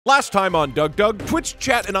Last time on DugDug, Twitch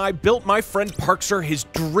chat and I built my friend Parkser his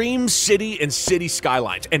dream city and city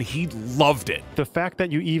skylines, and he loved it. The fact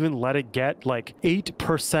that you even let it get like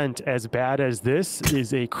 8% as bad as this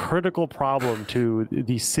is a critical problem to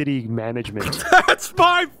the city management. That's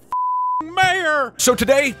my mayor! So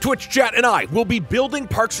today, Twitch chat and I will be building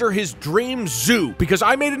Parkser his dream zoo because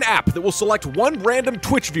I made an app that will select one random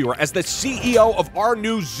Twitch viewer as the CEO of our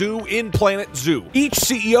new zoo in Planet Zoo. Each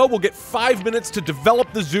CEO will get 5 minutes to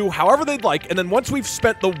develop the zoo however they'd like, and then once we've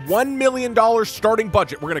spent the $1 million starting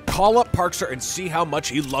budget, we're gonna call up Parkser and see how much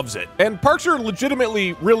he loves it. And Parkser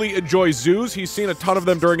legitimately really enjoys zoos. He's seen a ton of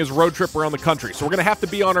them during his road trip around the country, so we're gonna have to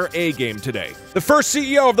be on our A game today. The first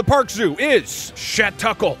CEO of the Park Zoo is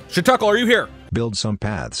Shatuckle. Shatuckle, are you here? Build some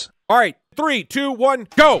paths. All right, 3, 2, 1,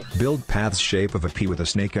 go! Build paths shape of a P with a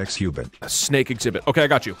snake exhibit. A snake exhibit. Okay, I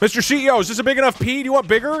got you. Mr. CEO, is this a big enough P? Do you want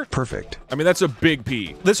bigger? Perfect. I mean, that's a big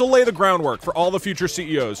P. This will lay the groundwork for all the future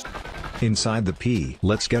CEOs. Inside the P,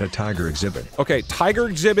 let's get a tiger exhibit. Okay, tiger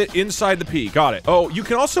exhibit inside the P. Got it. Oh, you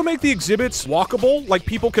can also make the exhibits walkable, like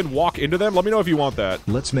people can walk into them. Let me know if you want that.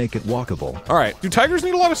 Let's make it walkable. All right. Do tigers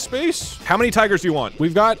need a lot of space? How many tigers do you want?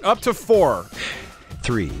 We've got up to 4.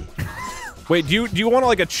 3. Wait, do you want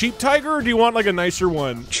like a cheap tiger or do you want like a nicer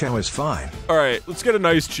one? Chow is fine. All right, let's get a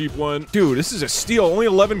nice cheap one. Dude, this is a steal. Only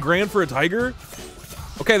 11 grand for a tiger?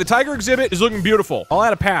 Okay, the tiger exhibit is looking beautiful. I'll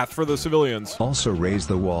add a path for the civilians. Also raise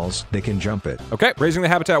the walls, they can jump it. Okay, raising the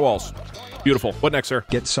habitat walls. Beautiful. What next, sir?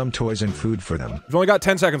 Get some toys and food for them. We've only got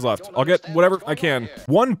 10 seconds left. I'll get whatever I can.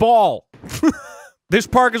 1 ball. This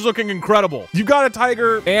park is looking incredible. You got a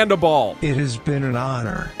tiger and a ball. It has been an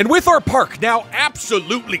honor. And with our park now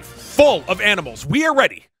absolutely full of animals, we are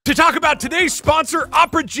ready to talk about today's sponsor,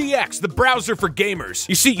 Opera GX, the browser for gamers.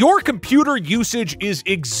 You see, your computer usage is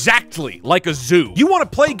exactly like a zoo. You want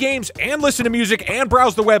to play games and listen to music and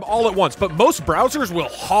browse the web all at once, but most browsers will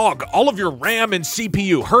hog all of your RAM and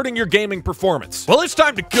CPU, hurting your gaming performance. Well, it's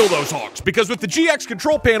time to kill those hogs, because with the GX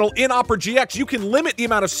control panel in Opera GX, you can limit the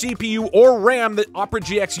amount of CPU or RAM that Opera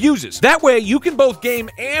GX uses. That way, you can both game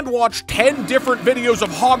and watch 10 different videos of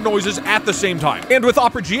hog noises at the same time. And with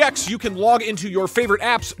Opera GX, you can log into your favorite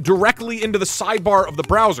apps directly into the sidebar of the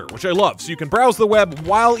browser, which I love. So you can browse the web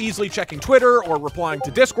while easily checking Twitter or replying to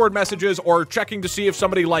Discord messages or checking to see if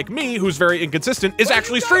somebody like me, who's very inconsistent, is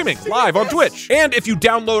actually streaming live on Twitch. And if you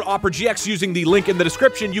download Opera GX using the link in the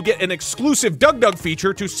description, you get an exclusive DugDug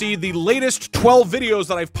feature to see the latest 12 videos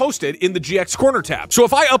that I've posted in the GX Corner tab. So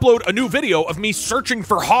if I upload a new video of me searching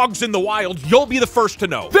for hogs in the wild, you'll be the first to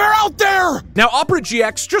know. They're out there! Now, Opera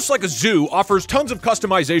GX, just like a zoo, offers tons of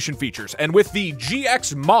customization features, and with the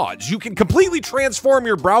GX mods, you can completely transform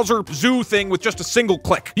your browser zoo thing with just a single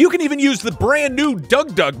click. You can even use the brand new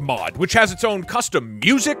DugDug mod, which has its own custom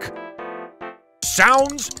music,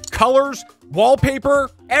 sounds, colors,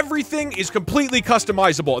 wallpaper. Everything is completely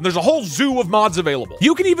customizable, and there's a whole zoo of mods available.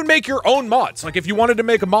 You can even make your own mods, like if you wanted to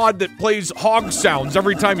make a mod that plays hog sounds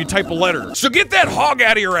every time you type a letter. So get that hog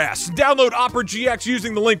out of your ass and download Opera GX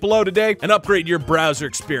using the link below today and upgrade your browser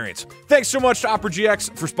experience. Thanks so much to Opera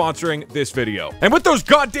GX for sponsoring this video. And with those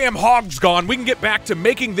goddamn hogs gone, we can get back to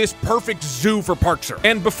making this perfect zoo for Parkser.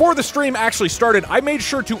 And before the stream actually started, I made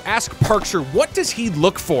sure to ask Parkser what does he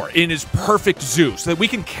look for in his perfect zoo so that we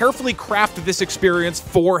can carefully craft this experience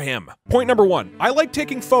for him. Point number 1, I like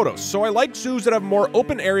taking photos, so I like zoos that have more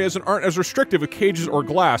open areas and aren't as restrictive with cages or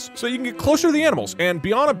glass, so you can get closer to the animals, and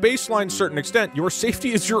beyond a baseline certain extent, your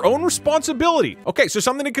safety is your own responsibility. Okay, so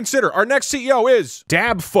something to consider. Our next CEO is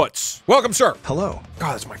Dabfoots. Welcome, sir. Hello.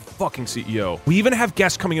 God, that's my fucking CEO. We even have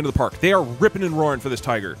guests coming into the park. They are ripping and roaring for this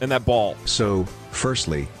tiger and that ball. So,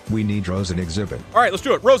 firstly, we need Rose and exhibit. All right, let's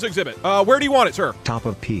do it. Rose exhibit. Where do you want it, sir? Top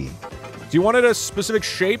of P. Do you want it a specific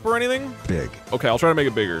shape or anything? Big. Okay, I'll try to make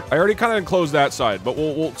it bigger. I already kind of enclosed that side, but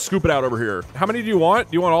we'll scoop it out over here. How many do you want?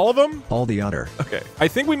 Do you want all of them? All the otter. Okay. I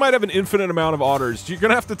think we might have an infinite amount of otters. You're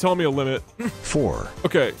gonna have to tell me a limit. 4.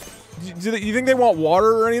 Okay. Do you think they want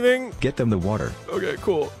water or anything? Get them the water. Okay,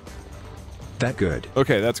 cool. That good.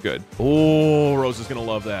 Okay, that's good. Oh, Rose is gonna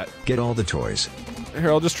love that. Get all the toys. Here,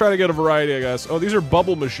 I'll just try to get a variety, I guess. Oh, these are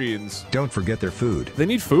bubble machines. Don't forget their food. They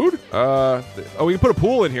need food? Oh, we can put a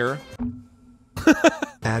pool in here.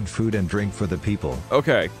 Add food and drink for the people.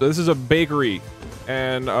 Okay, so this is a bakery,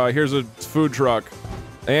 and here's a food truck.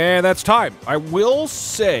 And that's time. I will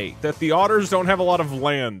say that the otters don't have a lot of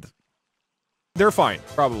land. They're fine,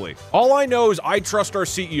 probably. All I know is I trust our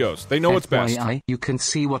CEOs. They know what's best. FYI, you can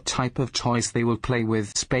see what type of toys they will play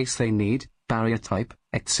with, space they need, barrier type,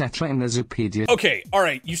 etc. in the Zoopedia. Okay, all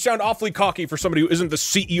right, you sound awfully cocky for somebody who isn't the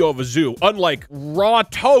CEO of a zoo, unlike Raw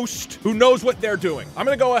Toast, who knows what they're doing. I'm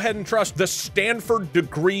gonna go ahead and trust the Stanford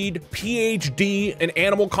degreed PhD and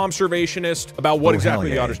animal conservationist about what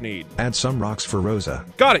exactly the otters need. Add some rocks for Rosa.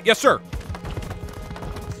 Got it, yes sir.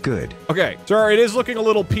 Good. Okay, sir, it is looking a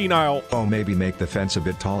little penile. Oh, maybe make the fence a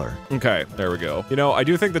bit taller. Okay, there we go. You know, I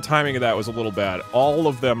do think the timing of that was a little bad. All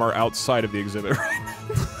of them are outside of the exhibit right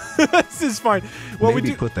now. This is fine. Well,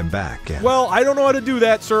 maybe put them back. Yeah. Well, I don't know how to do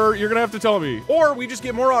that, sir. You're gonna have to tell me. Or we just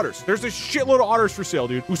get more otters. There's a shitload of otters for sale,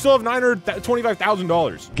 dude. We still have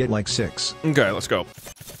 $925,000. Get like 6. Okay, let's go.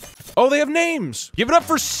 Oh, they have names. Give it up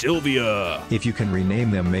for Sylvia. If you can rename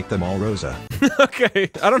them, make them all Rosa. Okay,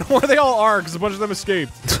 I don't know where they all are because a bunch of them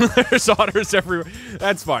escaped. There's otters everywhere.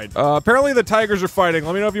 That's fine. Apparently the tigers are fighting.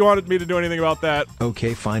 Let me know if you wanted me to do anything about that.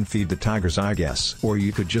 Okay, fine, feed the tigers, I guess. Or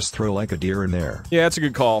you could just throw like a deer in there. Yeah, that's a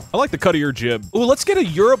good call. I like the cut of your jib. Ooh, let's get a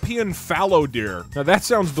European fallow deer. Now that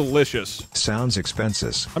sounds delicious. Sounds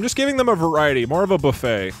expensive. I'm just giving them a variety, more of a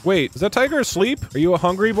buffet. Wait, is that tiger asleep? Are you a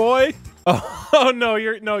hungry boy? Oh no,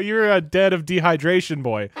 you're a dead of dehydration,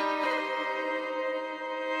 boy.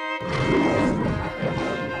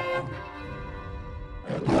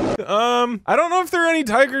 I don't know if there are any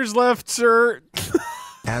tigers left, sir.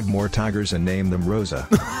 Add more tigers and name them Rosa.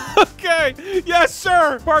 Okay, yes,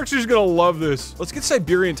 sir. Parkser's gonna love this. Let's get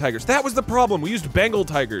Siberian tigers. That was the problem. We used Bengal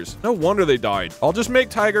tigers. No wonder they died. I'll just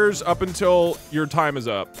make tigers up until your time is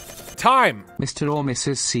up. Time. Mr. or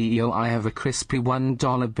Mrs. CEO, I have a crispy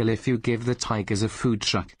 $1 bill if you give the tigers a food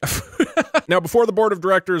truck. Now, before the board of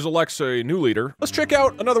directors elects a new leader, let's check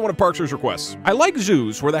out another one of Parkser's requests. I like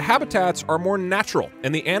zoos where the habitats are more natural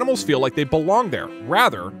and the animals feel like they belong there,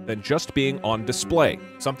 rather than just being on display.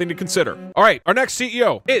 Something to consider. All right, our next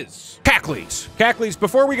CEO is Cackles. Cackles,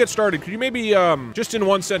 before we get started, could you maybe, just in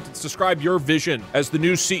one sentence, describe your vision as the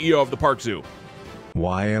new CEO of the Park Zoo?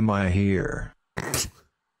 Why am I here?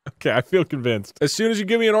 Okay, I feel convinced. As soon as you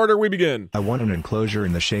give me an order, we begin. I want an enclosure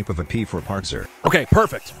in the shape of a P for Parkser. Okay,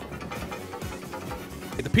 perfect.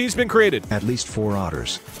 The P's been created. At least 4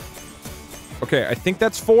 otters. Okay, I think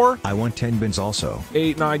that's 4. I want 10 bins also.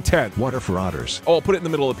 8, 9, 10. Water for otters. Oh, I'll put it in the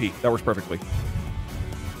middle of the P. That works perfectly.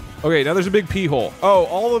 Okay, now there's a big P hole. Oh,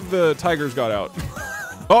 all of the tigers got out.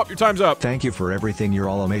 Oh, your time's up. Thank you for everything. You're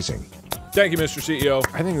all amazing. Thank you, Mr. CEO.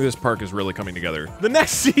 I think this park is really coming together. The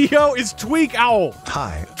next CEO is Tweak Owl.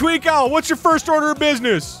 Hi. Tweak Owl, what's your first order of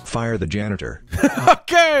business? Fire the janitor.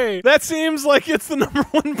 Okay, that seems like it's the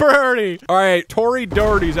 #1 priority. All right, Tory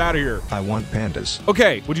Doherty's out of here. I want pandas.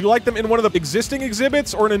 Okay, would you like them in one of the existing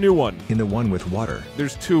exhibits or in a new one? In the one with water.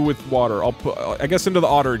 There's 2 with water. I'll put, I guess, into the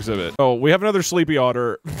otter exhibit. Oh, we have another sleepy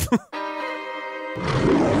otter.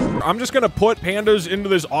 I'm just gonna put pandas into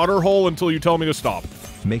this otter hole until you tell me to stop.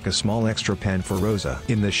 Make a small extra pen for Rosa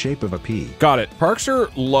in the shape of a P. Got it.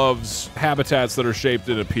 Parkser loves habitats that are shaped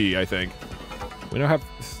in a P, I think. We now have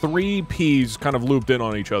 3 P's kind of looped in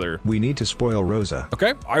on each other. We need to spoil Rosa.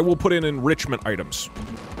 Okay, I will put in enrichment items.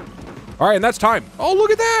 All right, and that's time. Oh,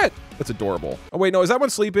 look at that. That's adorable. Oh, wait, no, is that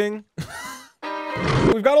one sleeping?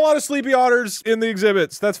 We've got a lot of sleepy otters in the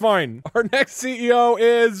exhibits. That's fine. Our next CEO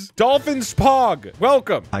is Dolphin Spog.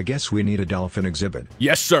 Welcome. I guess we need a dolphin exhibit.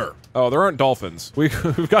 Yes, sir. Oh, there aren't dolphins.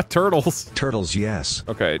 We've got turtles. Turtles, yes.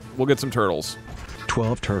 Okay, we'll get some turtles.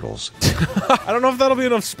 12 turtles. I don't know if that'll be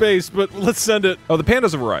enough space, but let's send it. Oh, the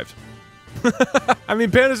pandas have arrived. I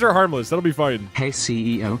mean, pandas are harmless. That'll be fine. Hey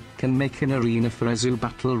CEO, can make an arena for a zoo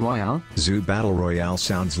battle royale? Zoo battle royale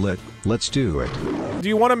sounds lit. Let's do it. Do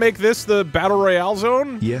you want to make this the battle royale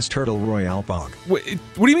zone? Yes, turtle royale Bach. What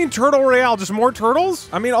do you mean turtle royale? Just more turtles?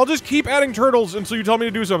 I mean, I'll just keep adding turtles until you tell me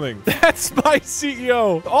to do something. That's my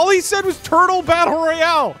CEO. All he said was turtle battle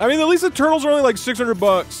royale. I mean, at least the turtles are only like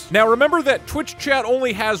 $600. Now, remember that Twitch chat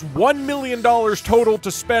only has $1 million total to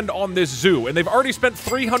spend on this zoo, and they've already spent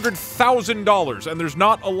 $300,000, and there's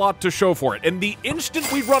not a lot to show for it. And the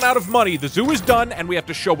instant we run out of money, the zoo is done, and we have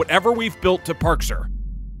to show whatever we've built to Parkser.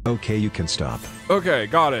 Okay, you can stop. Okay,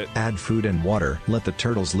 got it. Add food and water. Let the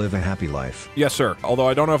turtles live a happy life. Yes, sir. Although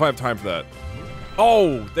I don't know if I have time for that.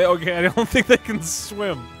 Oh, okay, I don't think they can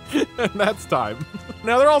swim. That's time.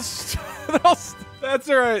 Now they're all that's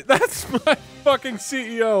all right. That's my fucking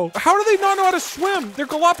CEO. How do they not know how to swim? They're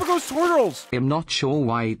Galapagos turtles. I'm not sure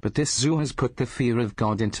why, but this zoo has put the fear of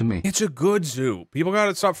God into me. It's a good zoo. People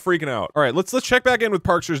gotta stop freaking out. All right, let's check back in with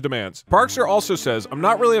Parkser's demands. Parkser also says, I'm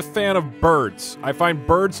not really a fan of birds. I find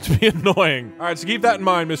birds to be annoying. All right, so keep that in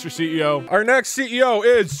mind, Mr. CEO. Our next CEO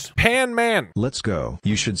is Pan Man. Let's go.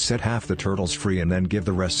 You should set half the turtles free and then give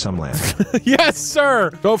the rest some land. Yes,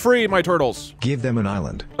 sir. Go free, my turtles. Give them an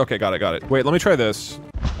island. Okay, got it. Wait, let me try this.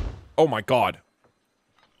 Oh my god.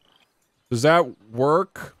 Does that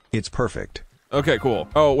work? It's perfect. Okay, cool.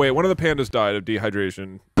 Oh, wait, one of the pandas died of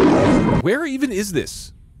dehydration. Where even is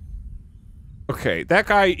this? Okay, that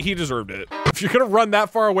guy, he deserved it. If you're gonna run that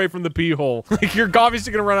far away from the pee hole, like, you're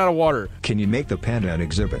obviously gonna run out of water. Can you make the panda an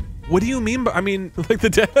exhibit? What do you mean by, I mean, like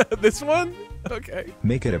this one? Okay.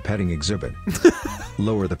 Make it a petting exhibit.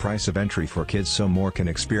 Lower the price of entry for kids so more can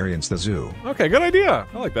experience the zoo. Okay, good idea.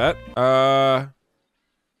 I like that.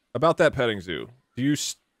 About that petting zoo. Do you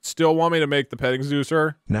still want me to make the petting zoo,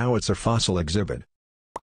 sir? Now it's a fossil exhibit.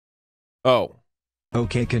 Oh.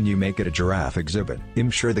 Okay, can you make it a giraffe exhibit?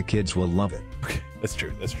 I'm sure the kids will love it. Okay, that's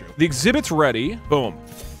true, that's true. The exhibit's ready. Boom.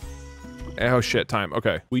 Oh shit, time.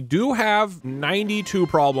 Okay. We do have 92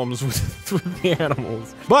 problems with the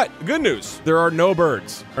animals. But, good news, there are no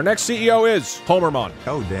birds. Our next CEO is Homermon.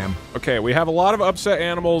 Oh, damn. Okay, we have a lot of upset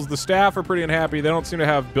animals. The staff are pretty unhappy. They don't seem to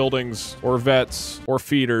have buildings, or vets, or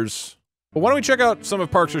feeders. But why don't we check out some of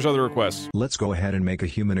Parkser's other requests? Let's go ahead and make a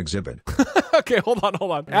human exhibit. Okay, hold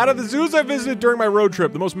on. Out of the zoos I visited during my road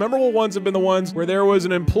trip, the most memorable ones have been the ones where there was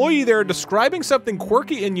an employee there describing something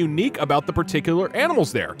quirky and unique about the particular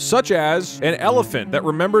animals there, such as an elephant that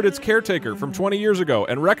remembered its caretaker from 20 years ago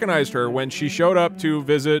and recognized her when she showed up to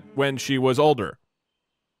visit when she was older.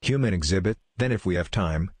 Human exhibit, then if we have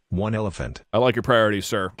time, one elephant. I like your priorities,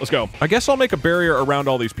 sir. Let's go. I guess I'll make a barrier around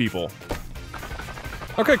all these people.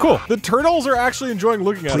 Okay, cool. The turtles are actually enjoying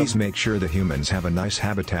looking at them. Please make sure the humans have a nice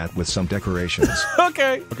habitat with some decorations.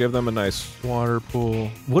 Okay. I'll give them a nice water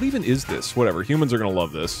pool. What even is this? Whatever. Humans are gonna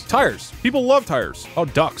love this. Tires. People love tires. Oh,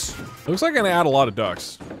 ducks. Looks like I'm gonna add a lot of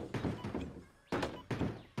ducks.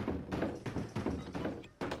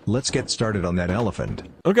 Let's get started on that elephant.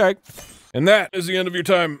 Okay. And that is the end of your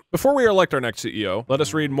time. Before we elect our next CEO, let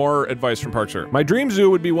us read more advice from Parkser. My dream zoo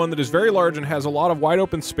would be one that is very large and has a lot of wide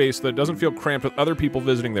open space that doesn't feel cramped with other people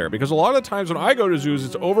visiting there. Because a lot of the times when I go to zoos,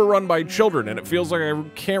 it's overrun by children and it feels like I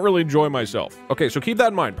can't really enjoy myself. Okay, so keep that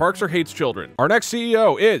in mind. Parkser hates children. Our next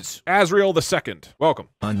CEO is Asriel II. Welcome.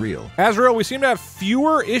 Unreal. Asriel, we seem to have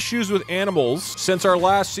fewer issues with animals since our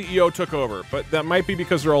last CEO took over, but that might be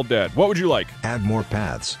because they're all dead. What would you like? Add more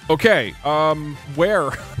paths. Okay,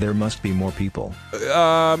 where? There must be more people.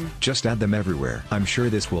 Just add them everywhere. I'm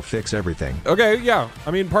sure this will fix everything. Okay, yeah.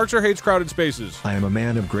 I mean, Parkser hates crowded spaces. I am a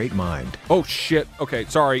man of great mind. Oh, shit. Okay,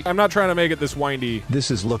 sorry. I'm not trying to make it this windy.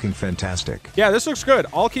 This is looking fantastic. Yeah, this looks good.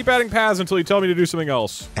 I'll keep adding paths until you tell me to do something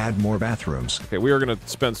else. Add more bathrooms. Okay, we are going to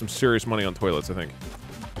spend some serious money on toilets, I think.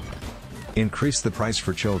 Increase the price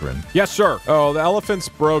for children. Yes, sir. Oh, the elephants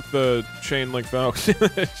broke the chain link fence.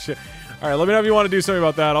 Shit. All right, let me know if you want to do something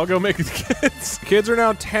about that. I'll go make the kids. Kids are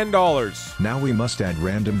now $10. Now we must add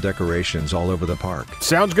random decorations all over the park.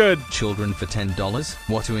 Sounds good. Children for $10?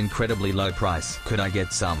 What an incredibly low price. Could I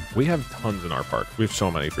get some? We have tons in our park. We have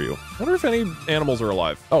so many for you. I wonder if any animals are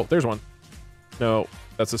alive. Oh, there's one. No,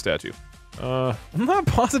 that's a statue. I'm not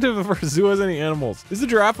positive if our zoo has any animals. Is the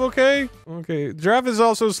giraffe okay? Okay, giraffe is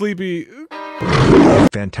also sleepy.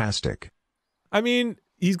 Fantastic. I mean,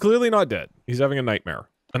 he's clearly not dead. He's having a nightmare.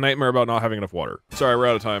 A nightmare about not having enough water. Sorry, we're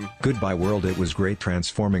out of time. Goodbye, world. It was great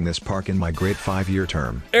transforming this park in my great 5-year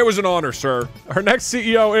term. It was an honor, sir. Our next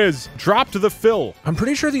CEO is Drop to the Phil. I'm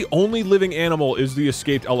pretty sure the only living animal is the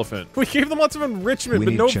escaped elephant. We gave them lots of enrichment, We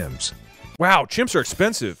but need no chimps. Wow, chimps are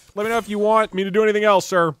expensive. Let me know if you want me to do anything else,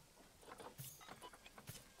 sir.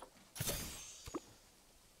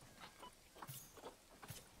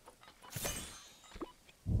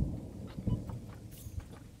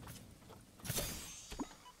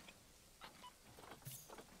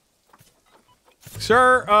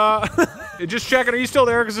 Sir, just checking, are you still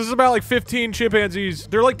there? Because this is about like 15 chimpanzees.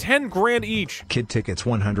 They're like 10 grand each. Kid tickets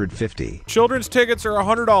 150. Children's tickets are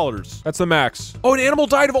 $100. That's the max. Oh, an animal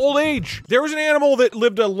died of old age. There was an animal that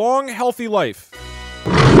lived a long, healthy life.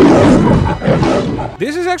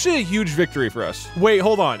 This is actually a huge victory for us. Wait,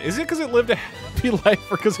 hold on. Is it because it lived a happy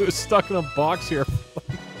life or because it was stuck in a box here?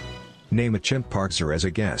 Name a chimp Parkser as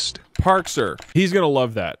a guest. Parkser. He's gonna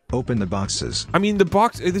love that. Open the boxes. I mean, the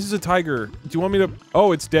box, this is a tiger. Do you want me to?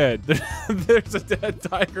 Oh, it's dead. There's a dead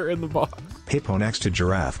tiger in the box. Hippo next to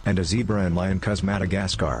giraffe and a zebra and lion cuz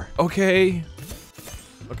Madagascar. Okay.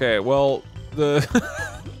 Okay, well,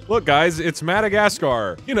 look, guys, it's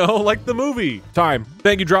Madagascar. You know, like the movie. Time.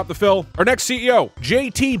 Thank you, Drop the Phil. Our next CEO,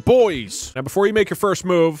 JT Boys. Now, before you make your first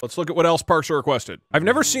move, let's look at what else Parkser requested. I've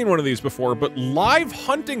never seen one of these before, but live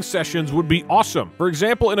hunting sessions would be awesome. For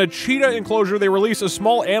example, in a cheetah enclosure, they release a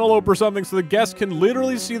small antelope or something so the guests can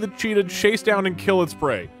literally see the cheetah chase down and kill its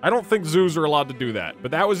prey. I don't think zoos are allowed to do that, but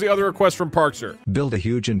that was the other request from Parkser. Build a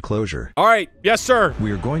huge enclosure. All right. Yes, sir.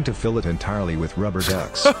 We are going to fill it entirely with rubber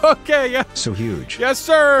ducks. Okay, yeah. So huge. Yes,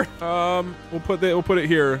 sir. sir. We'll put it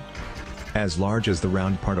here. As large as the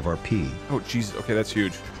round part of our pea. Oh, Jesus. Okay, that's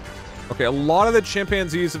huge. Okay, a lot of the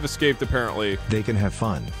chimpanzees have escaped, apparently. They can have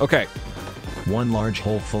fun. Okay. One large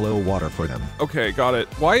hole full of water for them. Okay, got it.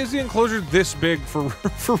 Why is the enclosure this big for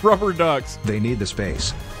rubber ducks? They need the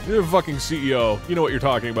space. You're a fucking CEO. You know what you're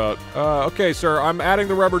talking about. Okay, sir, I'm adding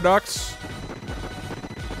the rubber ducks.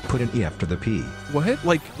 Put an E after the P. What?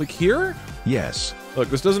 Like here? Yes. Look,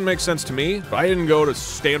 this doesn't make sense to me, but I didn't go to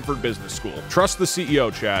Stanford Business School. Trust the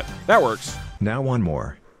CEO, chat. That works. Now one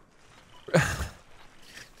more.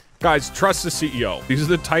 Guys, trust the CEO. These are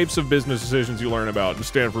the types of business decisions you learn about in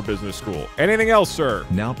Stanford Business School. Anything else, sir?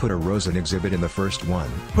 Now put a Rosa exhibit in the first one.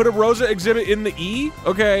 Put a Rosa exhibit in the E?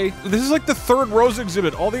 Okay. This is like the third Rosa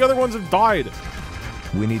exhibit. All the other ones have died.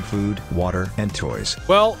 We need food, water, and toys.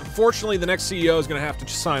 Well, fortunately, the next CEO is going to have to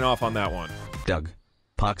just sign off on that one. Doug.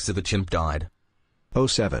 Parks of a chimp died.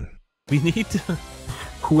 07. We need to...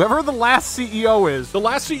 Whoever the last CEO is, the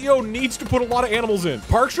last CEO needs to put a lot of animals in.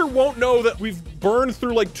 Parkshire won't know that we've burned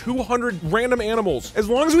through like 200 random animals. As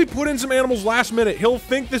long as we put in some animals last minute, he'll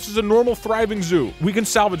think this is a normal thriving zoo. We can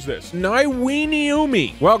salvage this.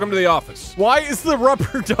 Naiwiniumi. Welcome to the office. Why is the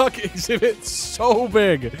rubber duck exhibit so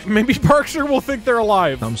big? Maybe Parkshire will think they're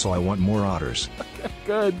alive. So I want more otters.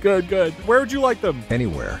 Good, good, good. Where would you like them?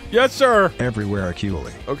 Anywhere. Yes, sir. Everywhere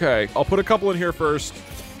actually. Okay, I'll put a couple in here first.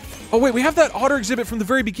 Oh wait, we have that otter exhibit from the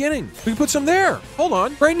very beginning. We can put some there. Hold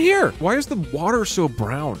on, right in here. Why is the water so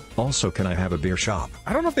brown? Also, can I have a beer shop?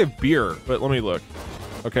 I don't know if they have beer, but let me look.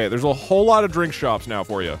 Okay, there's a whole lot of drink shops now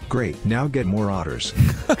for you. Great, now get more otters.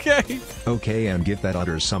 Okay. Okay, and give that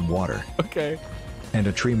otters some water. Okay. And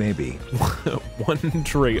a tree maybe. One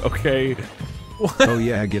tree, okay. Oh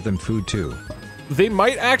yeah, give them food too. They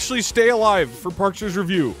might actually stay alive for Parkshire's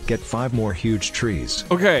review. Get 5 more huge trees.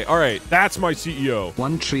 Okay, all right. That's my CEO.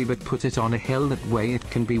 One tree, but put it on a hill. That way it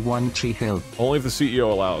can be one tree hill. Only if the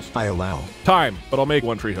CEO allows. I allow. Time, but I'll make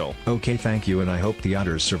one tree hill. Okay, thank you, and I hope the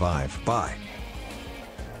otters survive. Bye.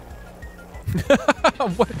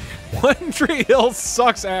 One tree hill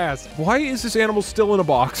sucks ass. Why is this animal still in a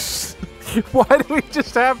box? Why do we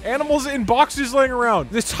just have animals in boxes laying around?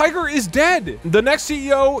 This tiger is dead. The next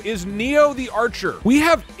CEO is Neo the Archer. We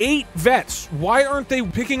have 8 vets. Why aren't they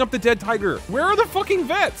picking up the dead tiger? Where are the fucking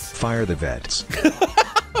vets? Fire the vets.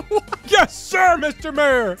 Yes, sir, Mr.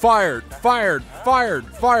 Mayor. Fired, fired, fired,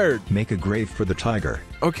 fired. Make a grave for the tiger.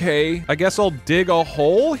 Okay, I guess I'll dig a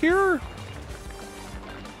hole here?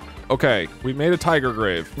 Okay, we made a tiger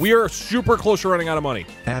grave. We are super close to running out of money.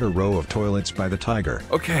 Add a row of toilets by the tiger.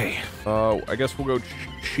 Okay, I guess we'll go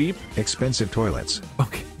cheap. Expensive toilets.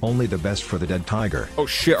 Okay. Only the best for the dead tiger. Oh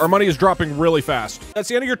shit, our money is dropping really fast. That's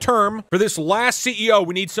the end of your term. For this last CEO,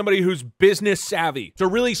 we need somebody who's business savvy to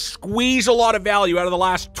really squeeze a lot of value out of the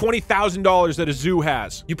last $20,000 that a zoo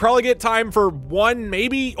has. You probably get time for one,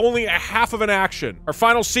 maybe only a half of an action. Our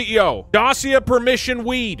final CEO, Dacia Permission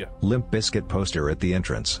Weed. Limp Biscuit poster at the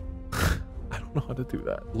entrance. I don't know how to do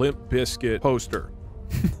that. Limp Bizkit poster.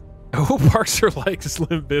 I hope Parkshire likes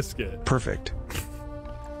Limp Bizkit. Perfect.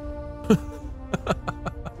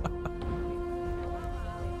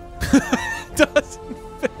 Doesn't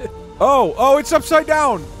fit. Oh, it's upside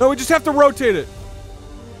down. No, we just have to rotate it.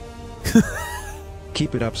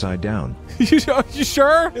 Keep it upside down. You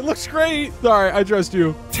sure? It looks great. Sorry, I trust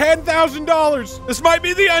you. $10,000. This might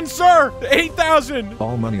be the end, sir. 8,000.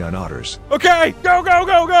 All money on otters. Okay, go, go,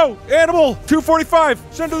 go, go. Animal, 245.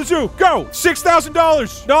 Send to the zoo. Go.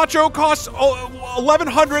 $6,000. Nacho costs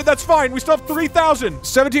 $1,100. That's fine. We still have 3,000.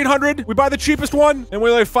 1,700. We buy the cheapest one, and we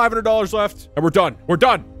only have $500 left, and we're done. We're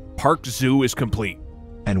done. Park Zoo is complete.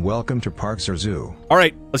 And welcome to Parkshire Zoo. All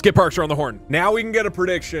right, let's get Parkshire on the horn. Now we can get a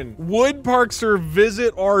prediction. Would Parkshire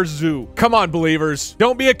visit our zoo? Come on, believers.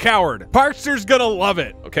 Don't be a coward. Parkshire's gonna love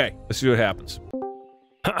it. Okay, let's see what happens.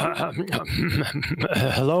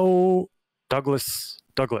 Hello, Douglas.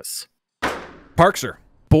 Parkshire,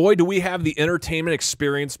 boy, do we have the entertainment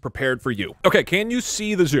experience prepared for you. Okay, can you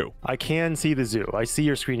see the zoo? I can see the zoo. I see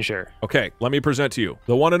your screen share. Okay, let me present to you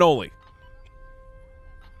the one and only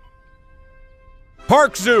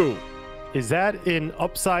Park Zoo. Is that an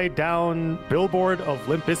upside down billboard of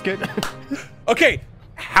Limp Bizkit? Okay,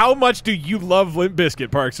 how much do you love Limp Bizkit,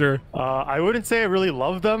 Parkshire? I wouldn't say I really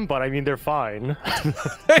love them, but I mean, they're fine.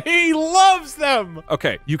 He loves them.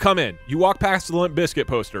 Okay, you come in, you walk past the Limp Bizkit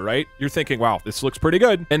poster, right? You're thinking, wow, this looks pretty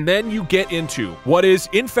good. And then you get into what is,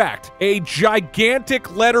 in fact, a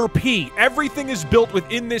gigantic letter P. Everything is built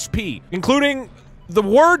within this P, including the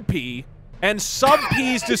word P, and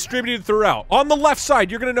sub-Ps distributed throughout. On the left side,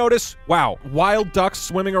 you're gonna notice, wow, wild ducks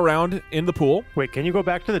swimming around in the pool. Wait, can you go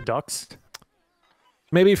back to the ducks?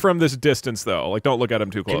 Maybe from this distance, though. Like, don't look at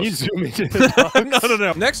him too close. Can you zoom into the box?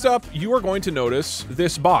 No. Next up, you are going to notice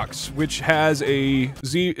this box, which has a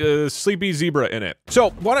sleepy zebra in it. So,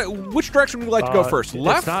 which direction would you like to go first?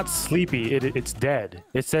 Left? It's not sleepy. It's dead.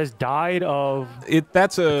 It says died of...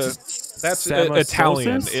 That's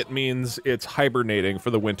Italian. It means it's hibernating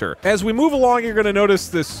for the winter. As we move along, you're going to notice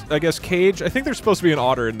this, I guess, cage. I think there's supposed to be an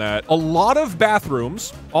otter in that. A lot of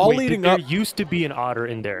bathrooms, all leading up. There used to be an otter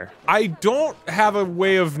in there. I don't have a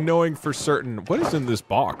way of knowing for certain. What is in this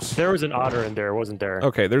box? There was an otter in there, wasn't there?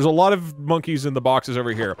 Okay, there's a lot of monkeys in the boxes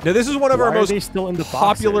over here. Now, this is one of our most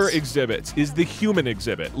popular exhibits, is the human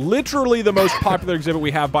exhibit. Literally the most popular exhibit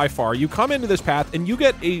we have by far. You come into this path and you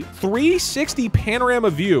get a 360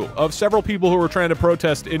 panorama view of several people who are trying to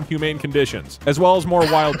protest inhumane conditions, as well as more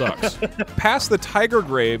wild ducks. Past the tiger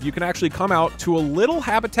grave, you can actually come out to a little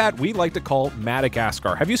habitat we like to call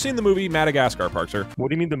Madagascar. Have you seen the movie Madagascar, Parkser? What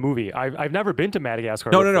do you mean the movie? I've never been to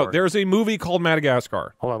Madagascar. No. There's a movie called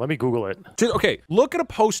Madagascar. Hold on, let me Google it. Okay, look at a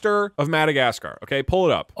poster of Madagascar. Okay, pull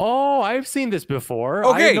it up. Oh, I've seen this before.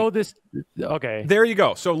 Okay. I know this. Okay. There you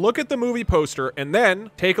go. So look at the movie poster and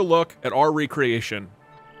then take a look at our recreation.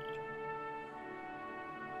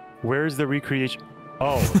 Where's the recreation?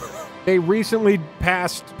 Oh. They recently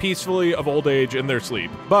passed peacefully of old age in their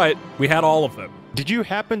sleep, but we had all of them. Did you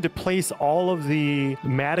happen to place all of the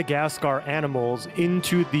Madagascar animals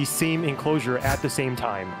into the same enclosure at the same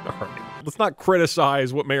time? All right. Let's not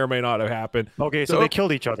criticize what may or may not have happened. Okay, so they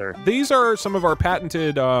killed each other. These are some of our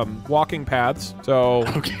patented walking paths. So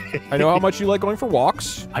I know how much you like going for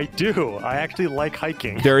walks. I do. I actually like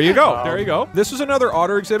hiking. There you go. There you go. This is another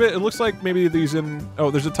otter exhibit. It looks like maybe these in...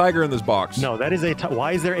 Oh, there's a tiger in this box. No, that is a...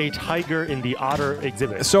 Why is there a tiger in the otter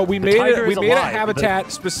exhibit? So we made a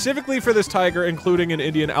habitat specifically for this tiger, including an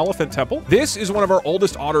Indian elephant temple. This is one of our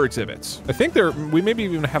oldest otter exhibits. I think we maybe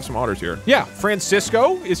even have some otters here. Yeah,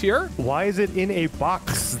 Francisco is here. Why is it in a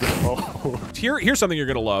box, though? Here's something you're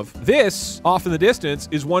gonna love. This, off in the distance,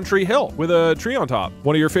 is One Tree Hill with a tree on top.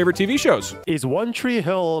 One of your favorite TV shows. Is One Tree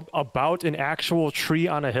Hill about an actual tree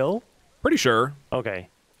on a hill? Pretty sure. Okay.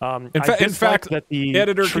 In fact, that the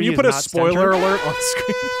editor, can you put a spoiler alert on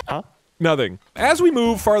screen? Huh? Nothing. As we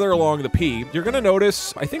move farther along the P, you're going to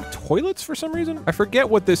notice, I think, toilets for some reason? I forget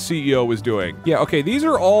what this CEO was doing. Yeah, okay, these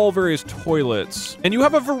are all various toilets. And you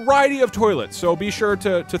have a variety of toilets, so be sure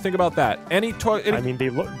to think about that. I mean,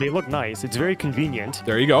 they look nice. It's very convenient.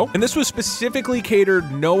 There you go. And this was specifically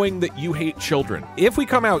catered knowing that you hate children. If we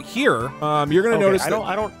come out here, you're going to notice that...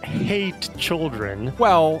 I don't hate children.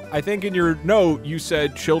 Well, I think in your note, you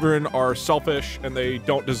said children are selfish and they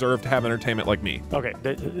don't deserve to have entertainment like me. Okay,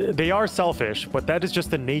 they are selfish, but that is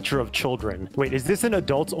just the nature of children. Wait, is this an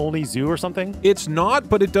adults-only zoo or something? It's not,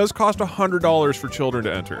 but it does cost $100 for children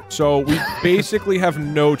to enter. So we basically have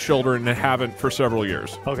no children and haven't for several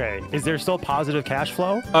years. Okay, is there still positive cash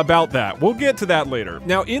flow? About that. We'll get to that later.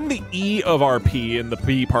 Now, in the E of our P, in the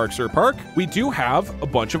P Parkser Park, we do have a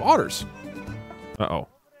bunch of otters. Uh-oh.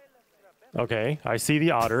 Okay, I see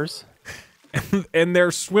the otters. And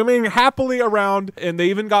they're swimming happily around, and they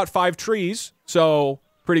even got 5 trees, so...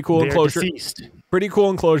 Pretty cool enclosure. Deceased. Pretty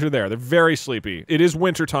cool enclosure there. They're very sleepy. It is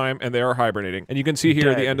wintertime, and they are hibernating. And you can see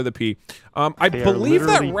here at the end of the P. I believe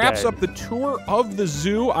that wraps up the tour of the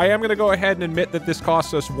zoo. I am going to go ahead and admit that this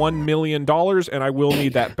costs us $1 million, and I will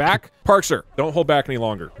need that back. Parkser, don't hold back any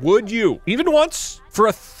longer. Would you, even once, for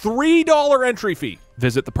a $3 entry fee,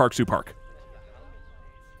 visit the Park Zoo Park?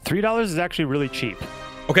 $3 is actually really cheap.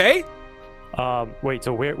 Okay. Wait,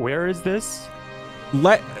 so where is this?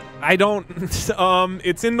 I don't,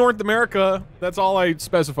 it's in North America. That's all I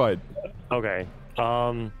specified. Okay.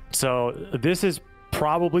 So this is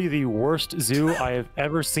probably the worst zoo I have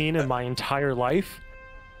ever seen in my entire life.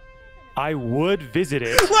 I would visit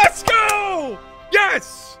it. Let's go!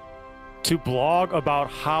 Yes! To blog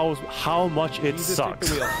about how much it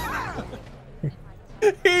sucks.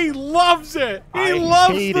 He loves it. He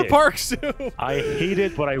loves the Park Zoo. I hate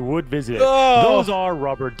it, but I would visit it. Oh. Those are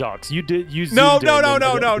rubber ducks. You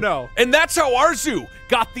No. And that's how our zoo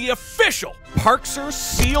got the official Parkser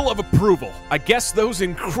seal of approval. I guess those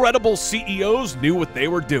incredible CEOs knew what they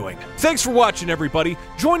were doing. Thanks for watching, everybody.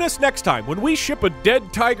 Join us next time when we ship a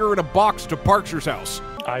dead tiger in a box to Parkser's house.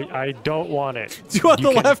 I don't want it. Do you want the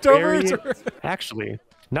leftovers? Actually,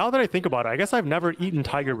 now that I think about it, I guess I've never eaten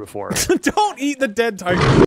tiger before. Don't eat the dead tiger.